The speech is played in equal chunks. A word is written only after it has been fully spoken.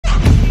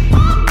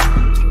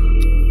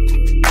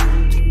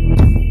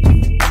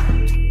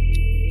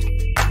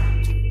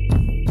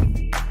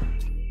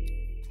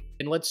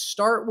let's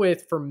start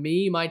with, for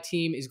me, my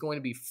team is going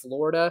to be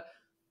Florida.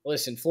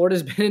 Listen,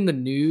 Florida's been in the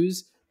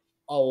news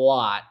a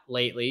lot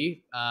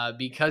lately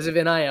because of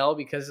NIL,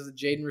 because of the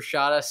Jaden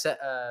Rashada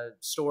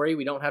story.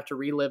 We don't have to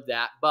relive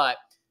that, but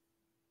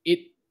it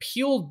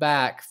peeled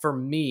back for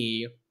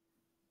me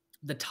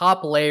the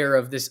top layer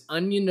of this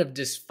onion of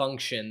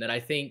dysfunction that I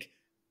think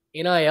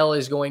NIL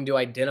is going to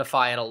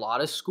identify at a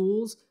lot of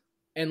schools.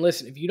 And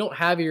listen, if you don't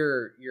have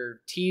your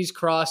T's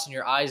crossed and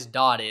your I's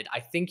dotted,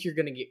 I think you're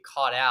going to get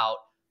caught out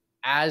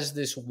as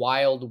this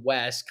Wild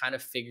West kind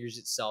of figures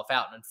itself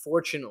out. And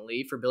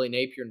unfortunately for Billy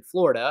Napier in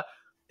Florida,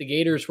 the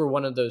Gators were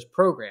one of those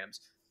programs.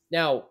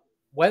 Now,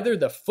 whether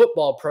the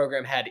football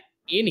program had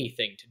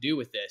anything to do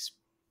with this,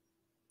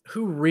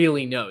 who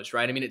really knows,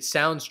 right? I mean, it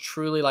sounds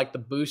truly like the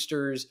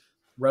boosters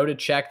wrote a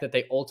check that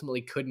they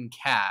ultimately couldn't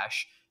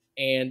cash,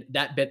 and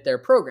that bit their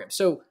program.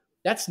 So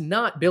that's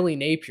not Billy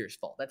Napier's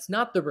fault. That's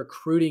not the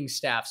recruiting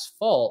staff's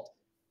fault,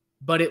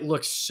 but it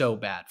looks so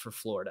bad for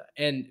Florida.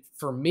 And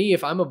for me,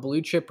 if I'm a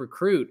blue chip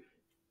recruit,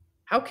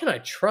 how can I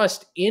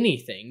trust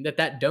anything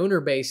that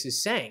donor base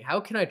is saying? How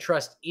can I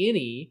trust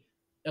any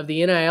of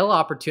the NIL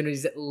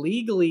opportunities that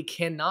legally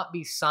cannot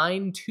be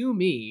signed to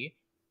me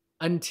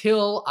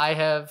until I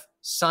have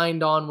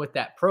signed on with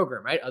that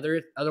program, right?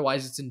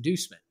 Otherwise, it's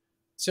inducement.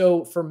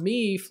 So for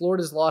me,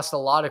 Florida's lost a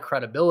lot of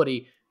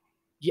credibility.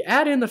 You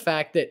add in the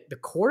fact that the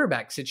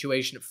quarterback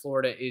situation at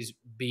Florida is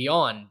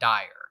beyond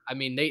dire. I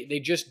mean, they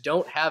just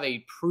don't have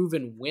a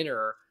proven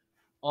winner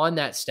on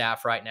that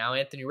staff right now.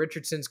 Anthony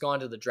Richardson's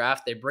gone to the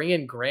draft. They bring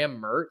in Graham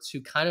Mertz,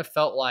 who kind of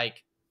felt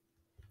like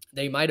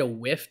they might have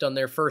whiffed on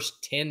their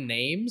first 10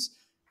 names.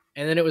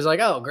 And then it was like,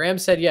 oh, Graham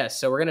said yes,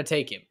 so we're going to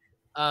take him.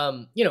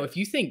 If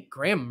you think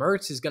Graham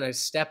Mertz is going to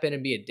step in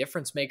and be a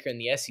difference maker in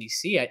the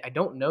SEC, I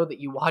don't know that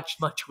you watched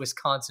much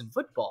Wisconsin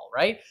football,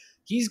 right?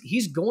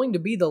 He's going to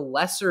be the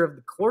lesser of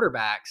the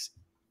quarterbacks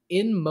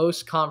in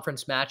most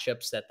conference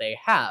matchups that they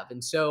have.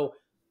 And so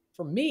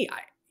for me,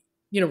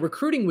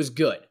 recruiting was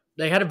good.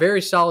 They had a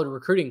very solid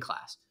recruiting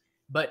class,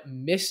 but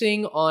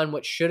missing on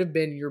what should have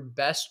been your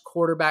best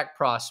quarterback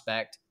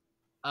prospect,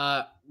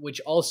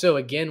 which also,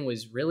 again,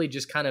 was really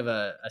just kind of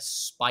a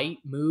spite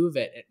move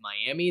at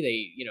Miami.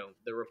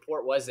 The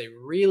report was they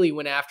really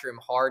went after him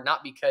hard,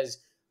 not because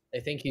they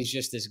think he's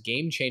just this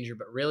game changer,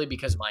 but really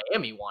because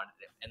Miami wanted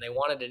him and they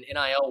wanted an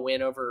NIL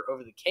win over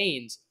the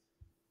Canes.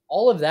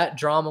 All of that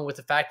drama with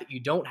the fact that you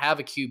don't have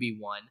a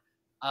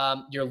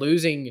QB1, you're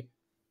losing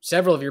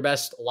several of your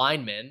best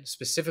linemen,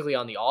 specifically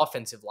on the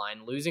offensive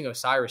line. Losing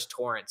Osiris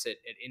Torrance at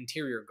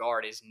interior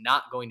guard is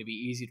not going to be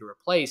easy to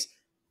replace.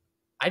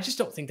 I just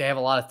don't think they have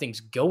a lot of things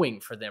going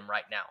for them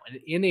right now. And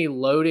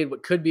in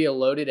what could be a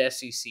loaded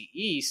SEC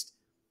East,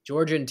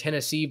 Georgia and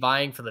Tennessee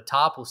vying for the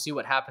top. We'll see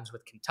what happens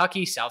with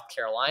Kentucky. South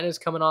Carolina is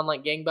coming on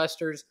like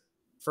gangbusters.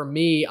 For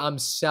me, I'm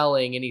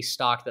selling any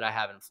stock that I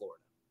have in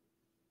Florida.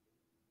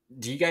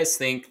 Do you guys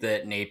think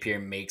that Napier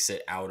makes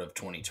it out of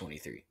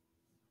 2023?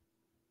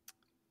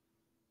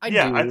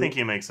 I think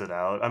he makes it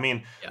out. I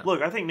mean,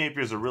 Look, I think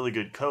Napier's a really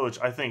good coach.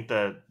 I think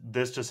that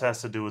this just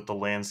has to do with the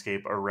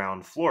landscape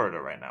around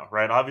Florida right now,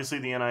 right? Obviously,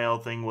 the NIL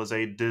thing was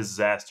a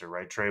disaster,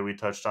 right, Trey? We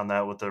touched on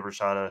that with the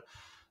Rashada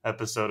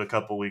episode a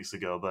couple weeks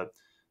ago. But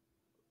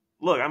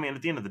look, I mean,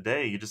 at the end of the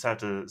day, you just have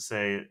to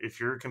say if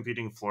you're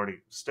competing Florida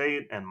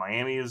State and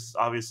Miami is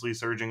obviously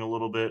surging a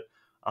little bit,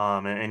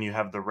 and you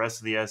have the rest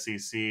of the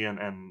SEC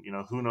and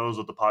who knows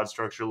what the pod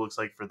structure looks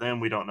like for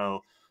them. We don't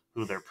know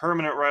who their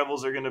permanent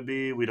rivals are going to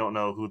be. We don't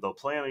know who they'll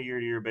play on a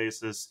year-to-year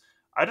basis.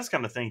 I just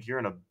kind of think you're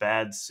in a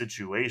bad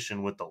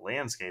situation with the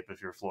landscape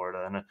if you're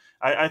Florida. And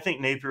I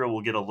think Napier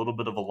will get a little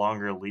bit of a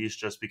longer leash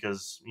just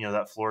because,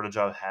 that Florida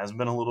job has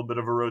been a little bit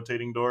of a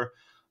rotating door.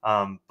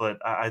 But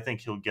I think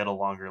he'll get a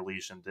longer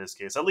leash in this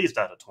case, at least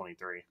out of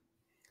 23.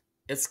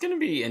 It's going to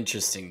be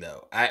interesting,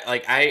 though.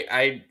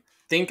 I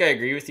think I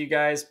agree with you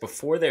guys.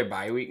 Before their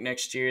bye week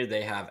next year,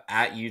 they have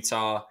at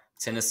Utah,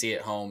 Tennessee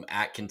at home,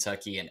 at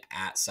Kentucky, and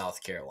at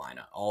South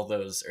Carolina. All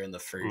those are in the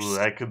first. Ooh,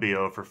 that could be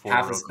 0 for 4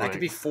 real quick. That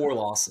could be 4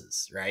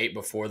 losses, right,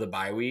 before the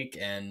bye week.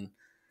 And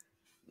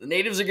the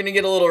natives are going to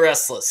get a little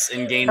restless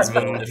in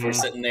Gainesville if we're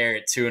sitting there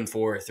at 2-4,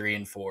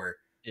 3-4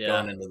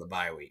 going into the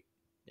bye week.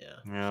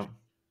 Yeah.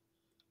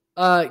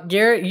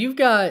 Garrett, you've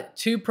got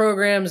 2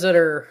 programs that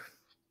are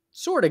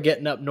sort of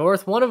getting up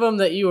north. One of them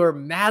that you were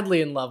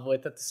madly in love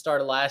with at the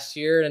start of last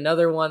year, and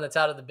another one that's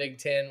out of the Big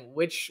Ten.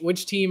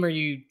 Which team are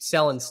you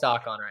selling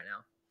stock on right now?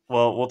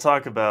 Well, we'll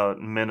talk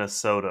about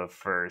Minnesota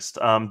first.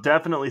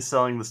 Definitely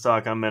selling the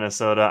stock on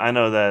Minnesota. I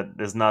know that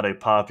is not a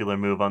popular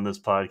move on this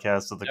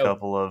podcast with a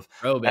couple of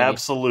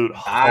absolute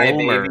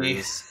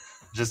homers.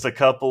 Just a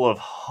couple of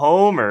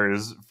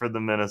homers for the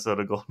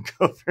Minnesota Golden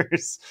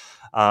Gophers.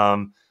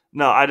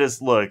 No, I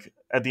just look,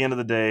 at the end of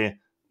the day,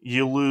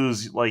 you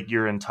lose like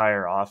your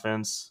entire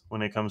offense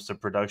when it comes to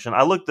production.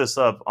 I looked this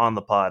up on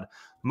the pod.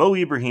 Mo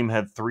Ibrahim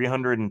had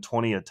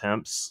 320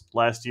 attempts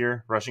last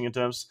year, rushing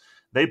attempts.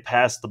 They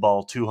passed the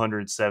ball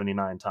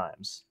 279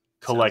 times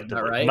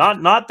collectively. Right.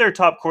 Not their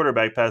top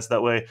quarterback passed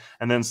that way,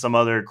 and then some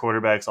other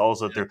quarterbacks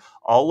also threw.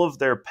 All of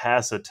their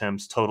pass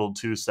attempts totaled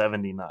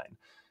 279.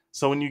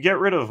 So when you get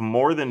rid of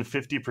more than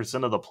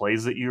 50% of the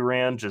plays that you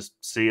ran, just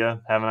see ya,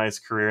 have a nice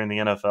career in the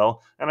NFL.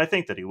 And I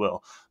think that he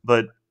will.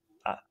 But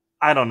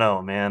I don't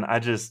know, man.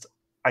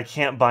 I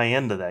can't buy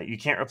into that. You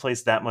can't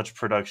replace that much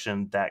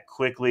production that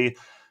quickly.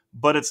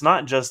 But it's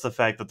not just the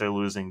fact that they're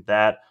losing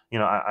that.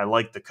 I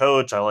like the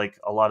coach. I like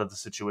a lot of the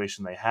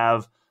situation they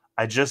have.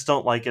 I just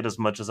don't like it as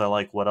much as I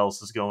like what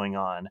else is going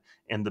on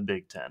in the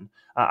Big Ten.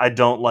 I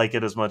don't like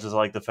it as much as I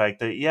like the fact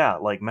that, yeah,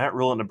 like Matt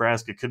Rule at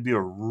Nebraska could be a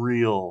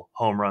real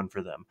home run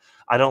for them.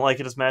 I don't like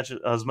it as much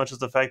as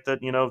the fact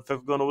that,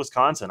 Fickell going to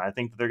Wisconsin. I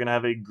think that they're going to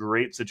have a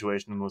great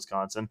situation in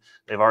Wisconsin.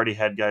 They've already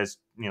had guys,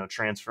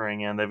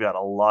 transferring in. They've got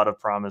a lot of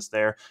promise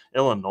there.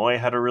 Illinois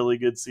had a really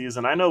good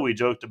season. I know we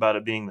joked about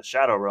it being the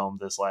Shadow Realm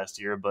this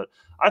last year, but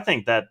I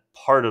think that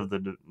part of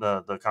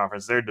the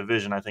conference, their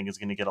division, I think is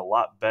going to get a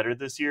lot better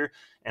this year.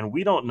 And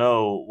we don't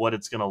know what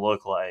it's going to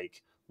look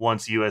like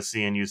once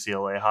USC and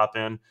UCLA hop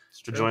in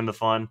to join the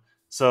fun.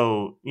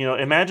 So,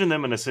 imagine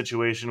them in a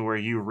situation where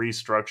you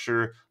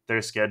restructure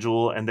their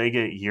schedule and they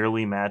get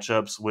yearly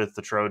matchups with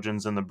the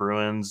Trojans and the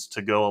Bruins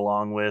to go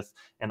along with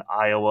an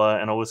Iowa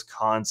and a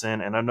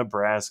Wisconsin and a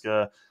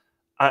Nebraska.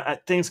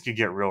 Things could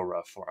get real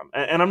rough for them.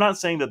 And I'm not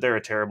saying that they're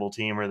a terrible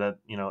team or that,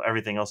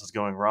 everything else is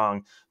going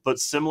wrong, but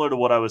similar to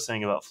what I was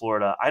saying about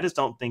Florida, I just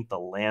don't think the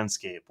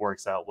landscape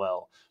works out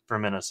well for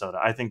Minnesota.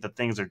 I think that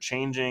things are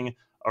changing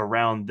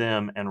around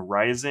them and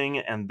rising,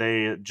 and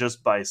they,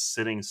 just by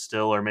sitting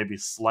still or maybe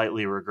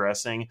slightly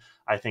regressing,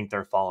 I think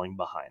they're falling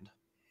behind.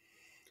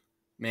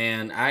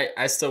 Man,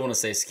 I still want to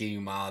say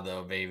Ski-U-Mah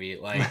though, baby.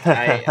 Like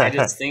I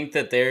just think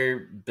that they're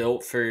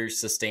built for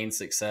sustained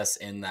success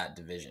in that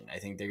division. I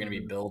think they're going to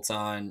be built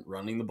on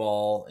running the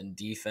ball and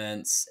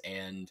defense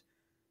and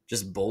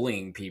just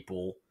bullying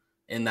people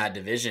in that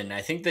division.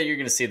 I think that you're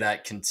going to see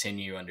that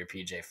continue under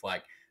PJ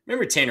Fleck.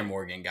 Remember, Tanner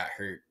Morgan got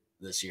hurt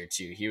this year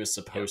too. He was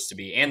supposed to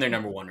be, and their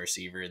number one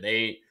receiver.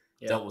 They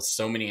dealt with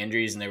so many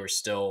injuries, and they were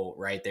still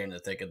right there in the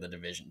thick of the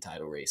division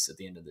title race at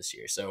the end of this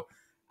year. So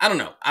I don't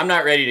know. I'm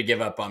not ready to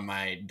give up on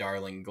my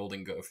darling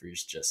Golden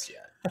Gophers just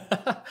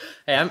yet.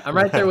 Hey, I'm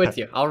right there with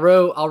you. I'll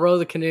row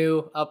the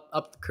canoe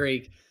up the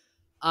creek.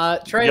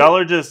 Trey, y'all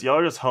are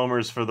just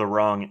homers for the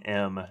wrong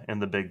M in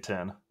the Big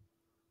Ten.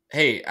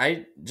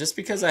 Hey, just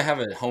because I have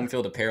a home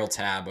field apparel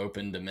tab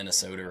open to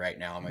Minnesota right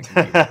now on my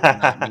computer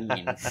does not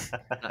mean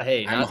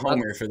hey, I'm a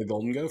homer for the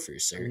Golden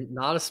Gophers, sir.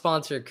 Not a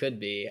sponsor, could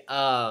be.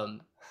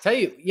 Tell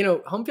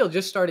you, home field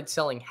just started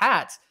selling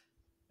hats.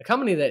 A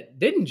company that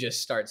didn't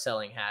just start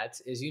selling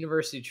hats is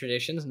University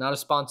Traditions. Not a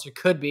sponsor,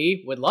 could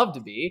be, would love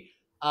to be.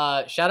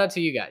 Shout out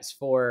to you guys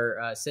for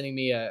sending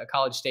me a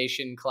College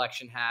Station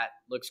collection hat.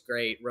 Looks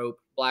great.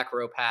 Black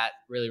rope hat.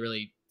 Really,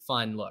 really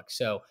fun look.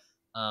 So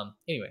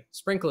anyway,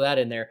 sprinkle that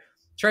in there.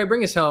 Trey,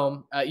 bring us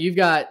home. You've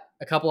got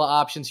a couple of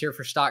options here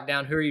for stock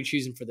down. Who are you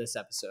choosing for this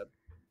episode?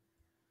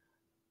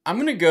 I'm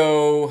going to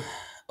go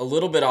a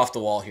little bit off the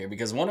wall here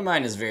because one of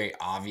mine is very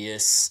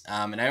obvious,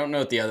 and I don't know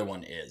what the other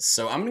one is.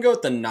 So I'm going to go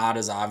with the not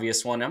as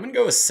obvious one. I'm going to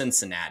go with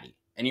Cincinnati.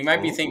 And you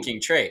might be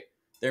thinking, Trey,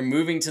 they're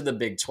moving to the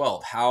Big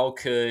 12. How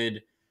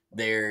could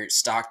their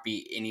stock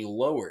be any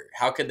lower?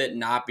 How could that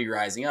not be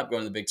rising up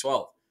going to the Big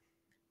 12?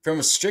 From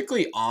a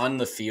strictly on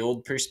the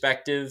field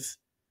perspective,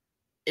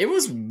 it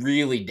was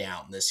really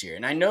down this year.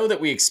 And I know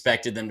that we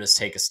expected them to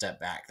take a step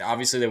back.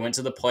 Obviously, they went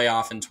to the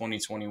playoff in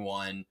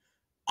 2021.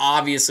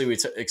 Obviously, we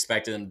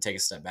expected them to take a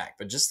step back,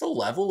 but just the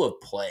level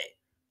of play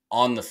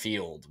on the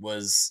field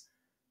was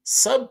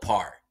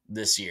subpar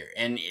this year.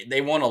 And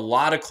they won a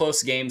lot of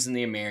close games in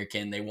the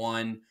American. They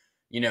won,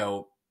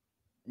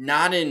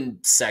 not in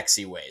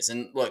sexy ways.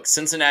 And look,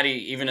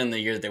 Cincinnati, even in the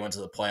year that they went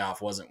to the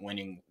playoff, wasn't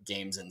winning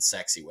games in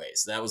sexy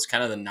ways. That was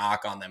kind of the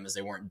knock on them, as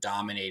they weren't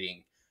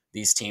dominating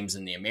these teams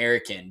in the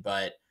American.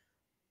 But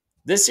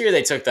this year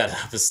they took that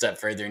up a step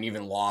further and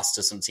even lost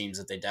to some teams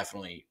that they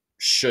definitely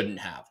shouldn't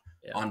have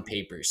on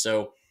paper.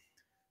 So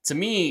to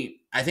me,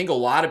 I think a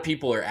lot of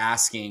people are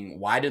asking,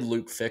 why did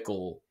Luke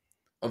Fickell,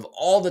 of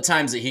all the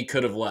times that he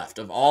could have left,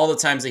 of all the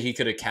times that he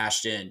could have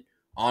cashed in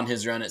on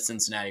his run at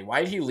Cincinnati,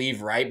 why did he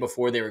leave right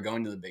before they were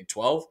going to the Big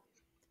 12?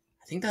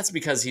 I think that's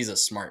because he's a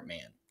smart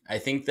man. I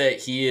think that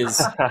he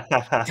is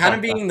kind of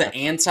being the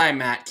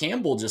anti-Matt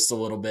Campbell just a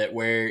little bit,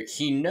 where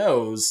he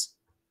knows,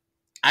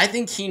 I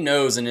think he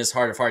knows in his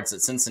heart of hearts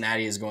that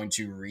Cincinnati is going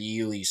to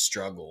really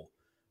struggle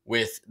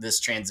with this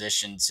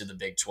transition to the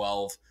Big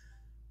 12.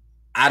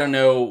 I don't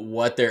know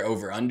what their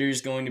over-under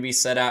is going to be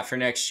set at for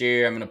next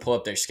year. I'm going to pull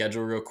up their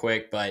schedule real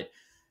quick, but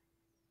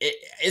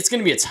it's going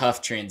to be a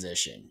tough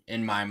transition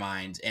in my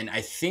mind. And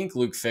I think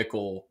Luke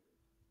Fickell,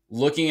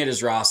 looking at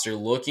his roster,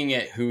 looking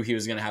at who he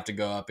was going to have to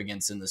go up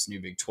against in this new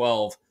Big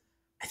 12,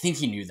 I think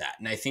he knew that.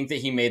 And I think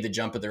that he made the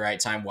jump at the right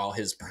time while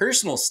his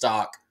personal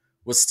stock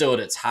was still at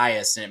its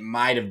highest, and it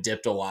might have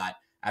dipped a lot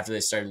after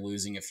they started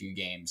losing a few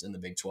games in the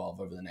Big 12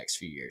 over the next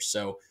few years.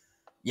 So,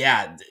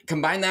 yeah,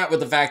 combine that with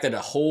the fact that a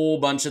whole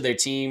bunch of their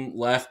team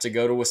left to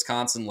go to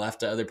Wisconsin, left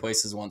to other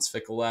places once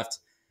Fickell left.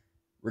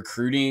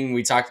 Recruiting,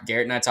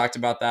 Garrett and I talked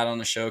about that on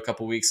the show a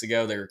couple weeks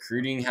ago. Their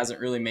recruiting hasn't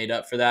really made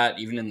up for that,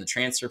 even in the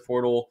transfer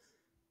portal.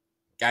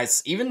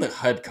 guys, even the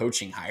head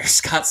coaching hire,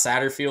 Scott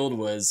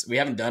Satterfield we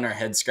haven't done our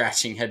head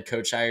scratching head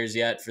coach hires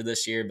yet for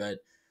this year, but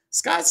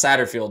Scott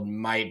Satterfield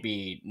might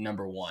be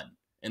number one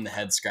in the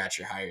head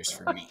scratcher hires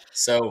for me.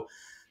 So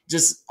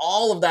just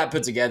all of that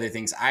put together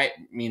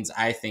means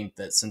I think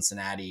that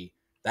Cincinnati,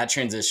 that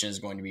transition is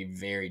going to be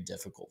very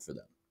difficult for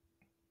them.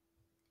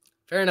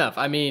 Fair enough.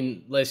 I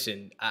mean,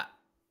 listen,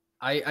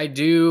 I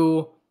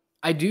do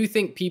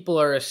think people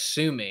are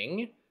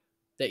assuming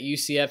that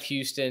UCF,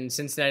 Houston,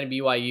 Cincinnati,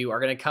 BYU are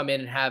going to come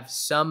in and have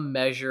some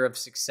measure of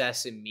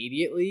success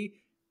immediately.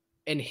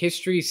 And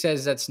history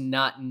says that's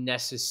not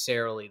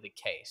necessarily the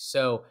case.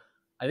 So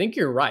I think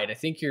you're right. I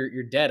think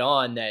you're dead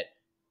on that.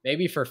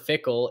 Maybe for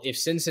Fickell, if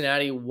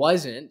Cincinnati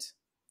wasn't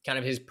kind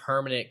of his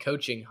permanent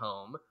coaching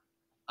home,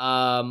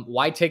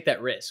 why take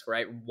that risk,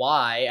 right?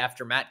 Why,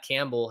 after Matt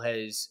Campbell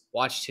has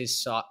watched his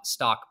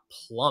stock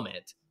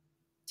plummet,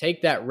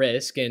 take that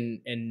risk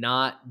and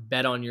not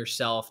bet on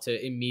yourself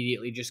to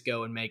immediately just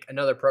go and make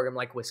another program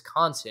like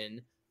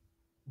Wisconsin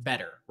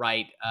better,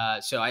 right?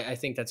 So I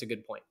think that's a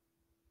good point.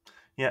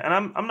 Yeah,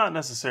 and I'm not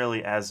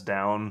necessarily as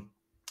down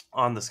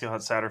on the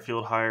Scott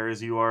Satterfield hire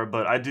as you are,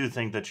 but I do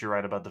think that you're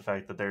right about the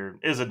fact that there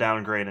is a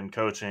downgrade in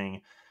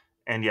coaching,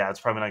 and yeah, it's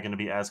probably not going to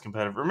be as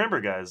competitive. Remember,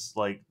 guys,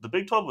 like the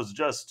Big 12 was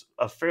just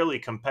a fairly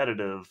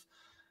competitive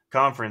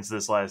conference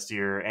this last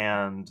year,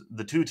 and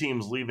the two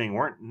teams leaving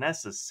weren't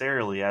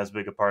necessarily as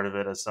big a part of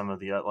it as some of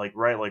the like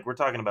we're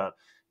talking about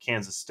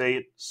Kansas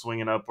State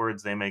swinging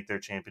upwards. They make their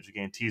championship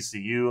game.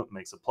 TCU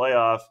makes a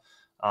playoff.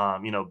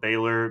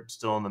 Baylor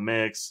still in the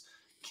mix.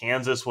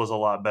 Kansas was a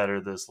lot better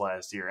this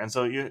last year. And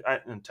so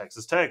and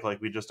Texas Tech, like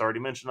we just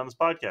already mentioned on this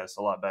podcast,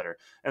 a lot better.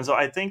 And so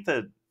I think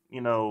that,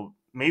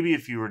 maybe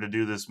if you were to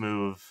do this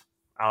move,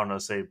 I don't know,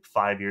 say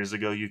 5 years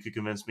ago, you could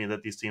convince me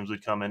that these teams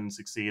would come in and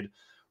succeed.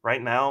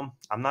 Right now,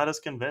 I'm not as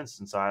convinced.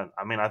 And so,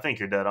 I think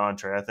you're dead on,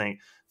 Trey. I think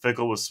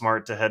Fickell was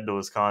smart to head to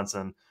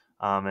Wisconsin.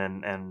 I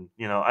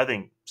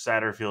think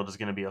Satterfield is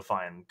going to be a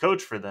fine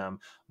coach for them,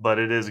 but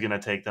it is going to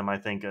take them, I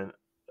think,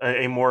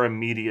 a more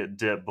immediate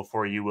dip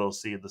before you will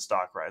see the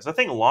stock rise. I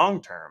think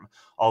long-term,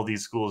 all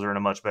these schools are in a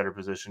much better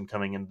position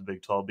coming into the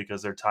Big 12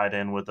 because they're tied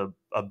in with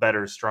a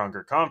better,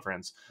 stronger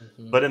conference.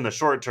 Mm-hmm. But in the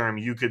short term,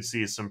 you could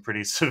see some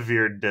pretty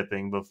severe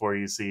dipping before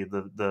you see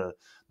the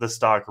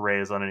stock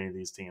raise on any of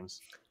these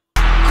teams.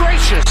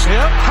 Gracious,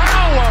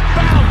 how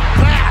about